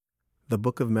The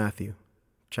Book of Matthew,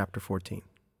 chapter 14.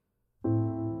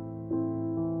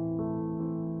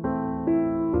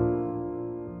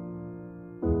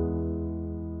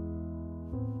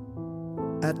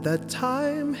 At that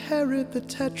time, Herod the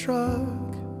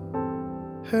Tetrarch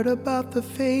heard about the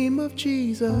fame of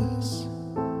Jesus,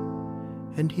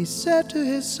 and he said to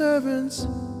his servants,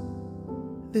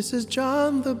 "This is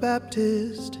John the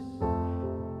Baptist.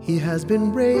 He has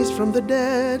been raised from the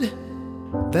dead.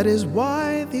 That is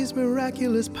why these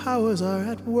miraculous powers are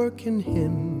at work in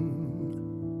him."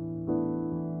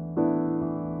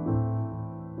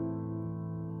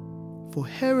 For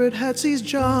Herod had seized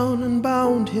John and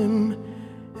bound him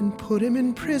and put him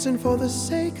in prison for the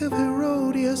sake of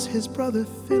Herodias, his brother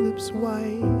Philip's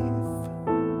wife,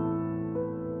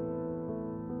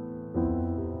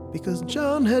 because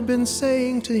John had been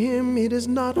saying to him, "It is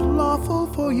not lawful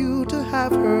for you to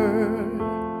have her."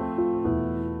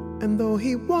 And though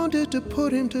he wanted to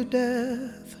put him to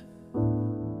death,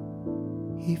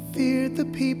 he feared the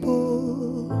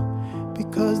people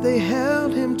because they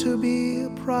held him to be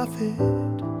a prophet.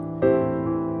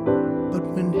 But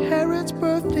when Herod's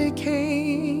birthday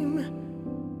came,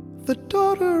 the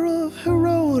daughter of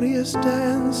Herodias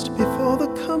danced before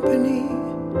the company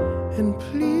and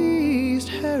pleased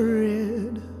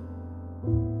Herod,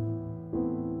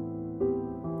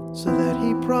 so that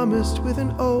he promised with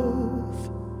an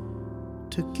oath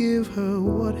to give her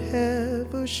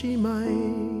whatever she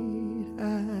might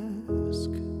ask.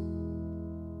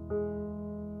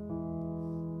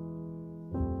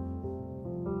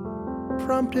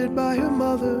 Prompted by her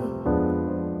mother,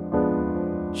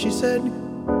 she said,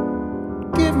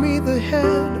 "Give me the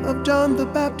head of John the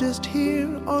Baptist here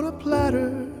on a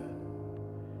platter."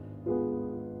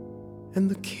 And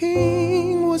the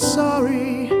king was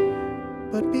sorry,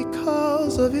 but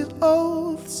because of his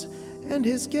oaths and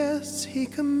his guests, he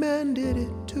commanded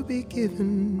it to be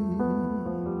given.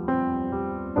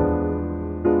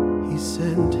 He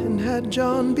sent and had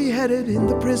John beheaded in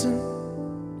the prison,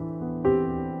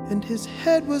 and his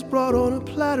head was brought on a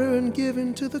platter and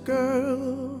given to the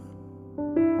girl.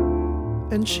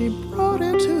 And she brought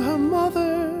it to her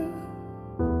mother,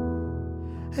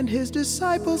 and his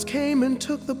disciples came and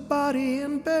took the body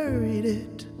and buried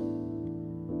it.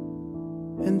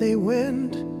 And they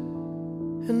went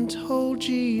and told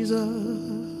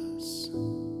Jesus.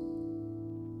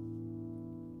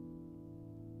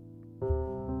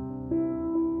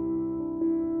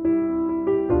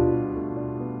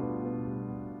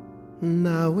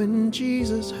 Now when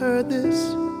Jesus heard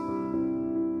this,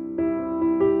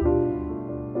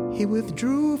 he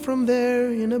withdrew from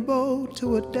there in a boat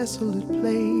to a desolate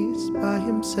place by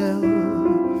himself.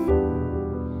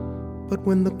 But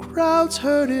when the crowds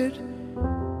heard it,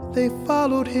 they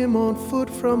followed him on foot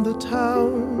from the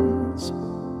towns.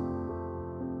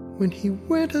 When he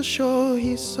went ashore,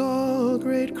 he saw a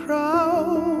great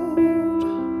crowd,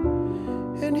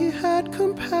 and he had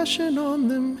compassion on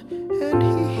them, and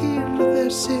he healed their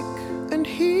sick.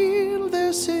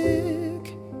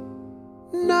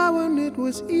 Now when it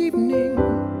was evening,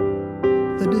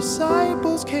 the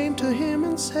disciples came to him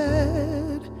and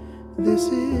said,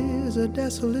 "This is a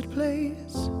desolate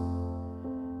place,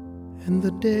 and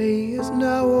the day is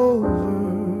now over.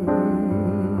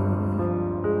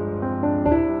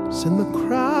 Send the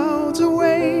crowds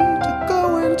away to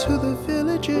go into the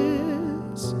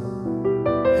villages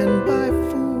and buy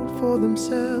food for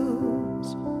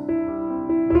themselves."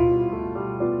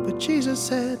 But Jesus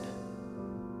said,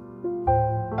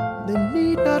 "They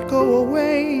need not go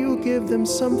away. You give them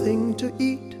something to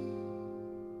eat."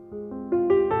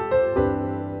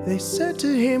 They said to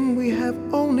him, "We have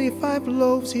only 5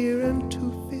 loaves here and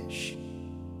 2 fish."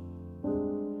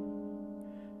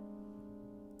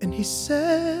 And he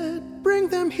said, "Bring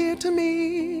them here to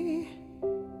me."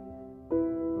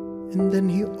 And then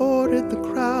he ordered the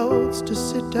crowds to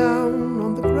sit down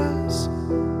on the grass.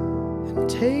 And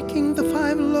taking the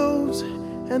 5 loaves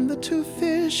and the 2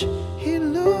 fish, he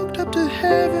looked up to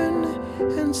heaven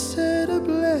and said a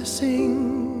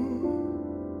blessing.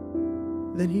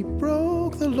 Then he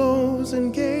broke the loaves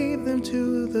and gave them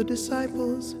to the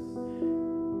disciples,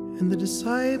 and the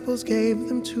disciples gave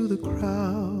them to the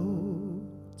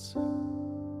crowds.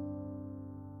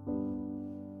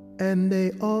 And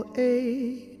they all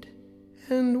ate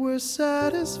and were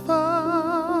satisfied.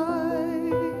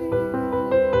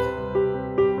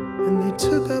 And they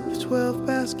took up 12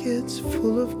 baskets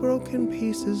full of broken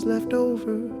pieces left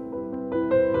over.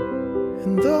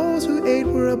 And those who ate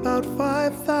were about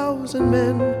 5,000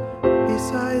 men,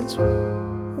 besides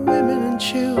women and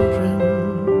children.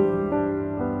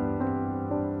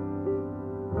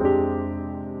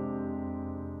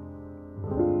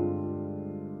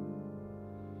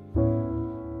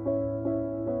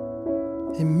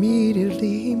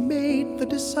 Immediately he made the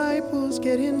disciples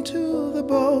get into the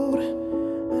boat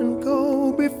and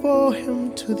go before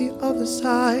him to the other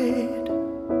side,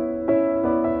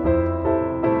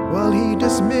 while he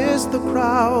dismissed the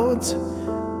crowds.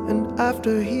 And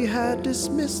after he had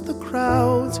dismissed the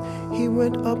crowds, he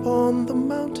went up on the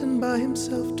mountain by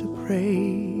himself to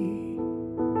pray.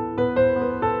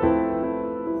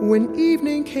 When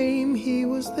evening came, he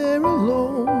was there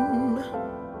alone.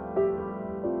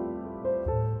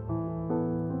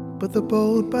 But the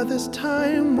boat by this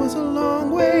time was a long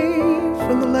way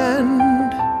from the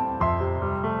land,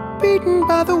 beaten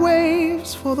by the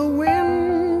waves, for the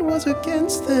wind was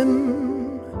against them.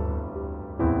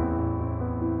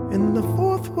 In the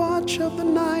fourth watch of the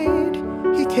night,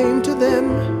 he came to them,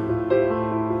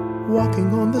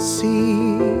 walking on the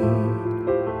sea.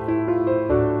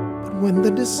 But when the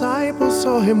disciples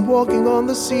saw him walking on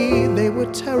the sea, they were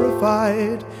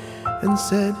terrified and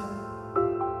said,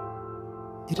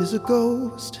 "It is a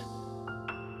ghost."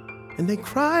 And they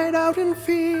cried out in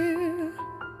fear.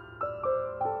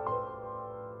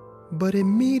 But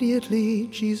immediately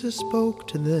Jesus spoke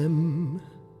to them,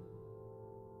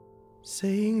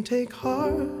 saying, "Take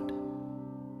heart,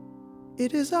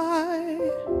 it is I.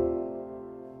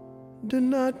 Do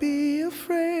not be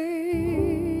afraid."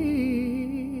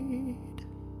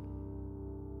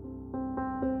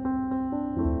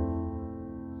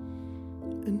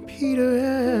 And Peter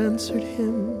answered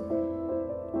him,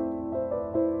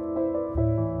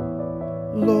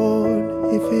 "Lord,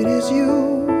 if it is you,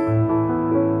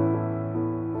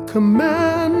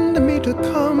 command me to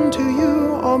come to you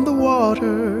on the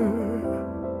water."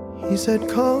 He said,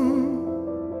 "Come."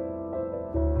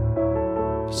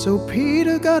 So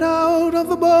Peter got out of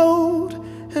the boat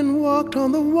and walked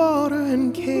on the water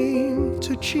and came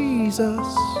to Jesus.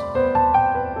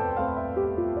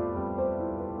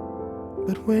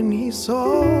 But when he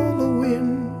saw the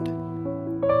wind,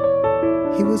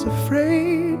 he was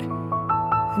afraid,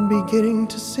 and beginning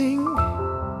to sink,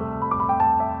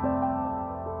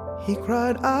 he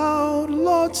cried out,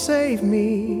 "Lord, save me."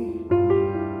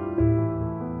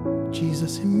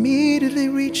 Jesus immediately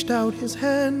reached out his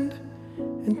hand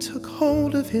and took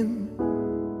hold of him,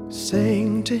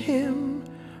 saying to him,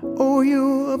 "O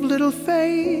you of little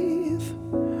faith,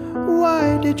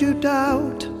 why did you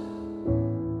doubt?"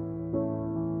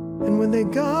 And when they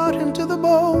got into the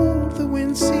boat, the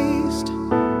wind ceased,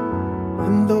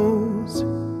 and those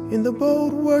in the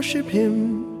boat worshiped him,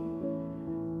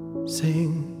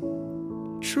 saying,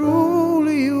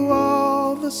 "Truly you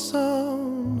are the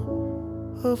Son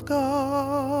of God."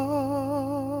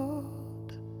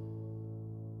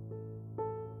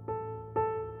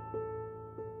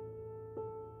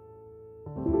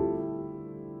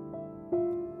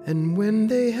 And when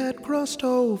they had crossed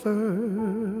over,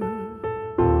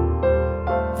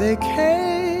 they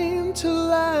came to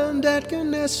land at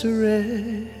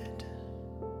Gennesaret.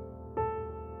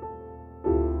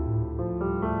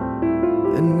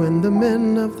 And when the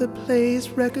men of the place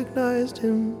recognized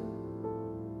him,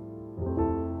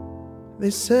 they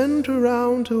sent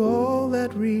around to all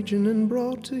that region and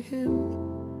brought to him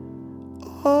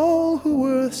all who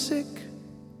were sick,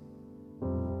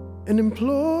 and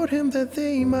implored him that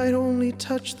they might only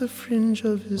touch the fringe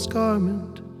of his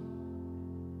garment.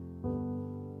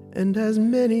 And as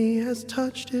many as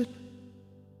touched it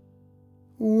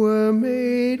were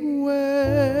made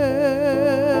well.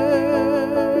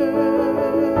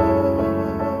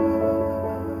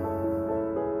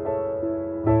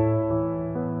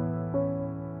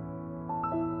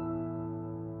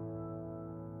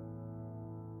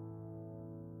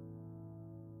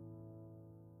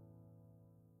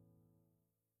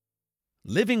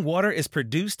 Living Water is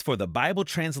produced for the Bible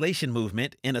Translation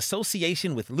Movement in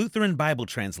association with Lutheran Bible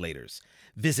Translators.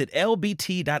 Visit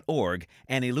lbt.org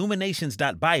and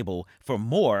illuminations.bible for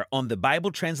more on the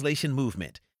Bible Translation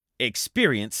Movement.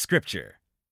 Experience Scripture.